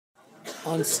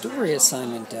On story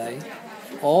assignment day,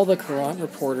 all the Courant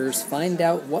reporters find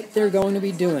out what they're going to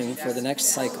be doing for the next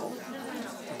cycle.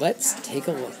 Let's take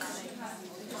a look.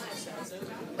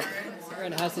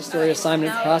 Courant, how's the story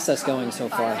assignment process going so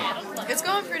far? It's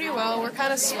going pretty well. We're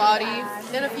kind of spotty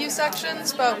in a few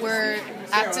sections, but we're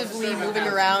actively moving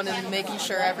around and making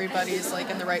sure everybody's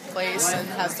in the right place and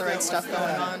has the right stuff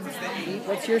going on.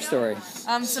 What's your story?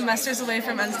 Semesters away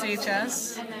from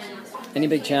NCHS. Any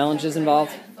big challenges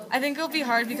involved? I think it'll be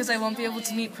hard because I won't be able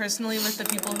to meet personally with the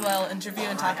people who I'll interview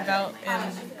and talk about in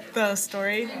the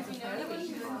story.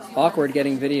 Awkward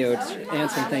getting video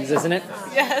answering things, isn't it?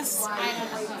 Yes.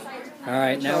 All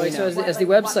right, now so as the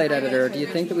website editor, do you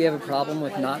think that we have a problem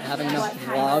with not having enough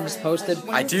vlogs posted?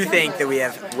 I do think that we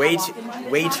have way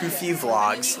too few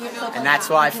vlogs, and that's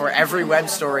why for every web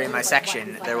story in my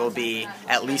section, there will be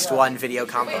at least one video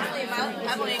component.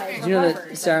 Did you know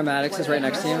that Sarah Maddox is right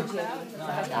next to you?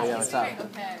 Oh yeah, what's up?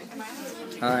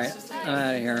 All right, I'm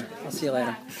out of here. I'll see you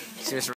later.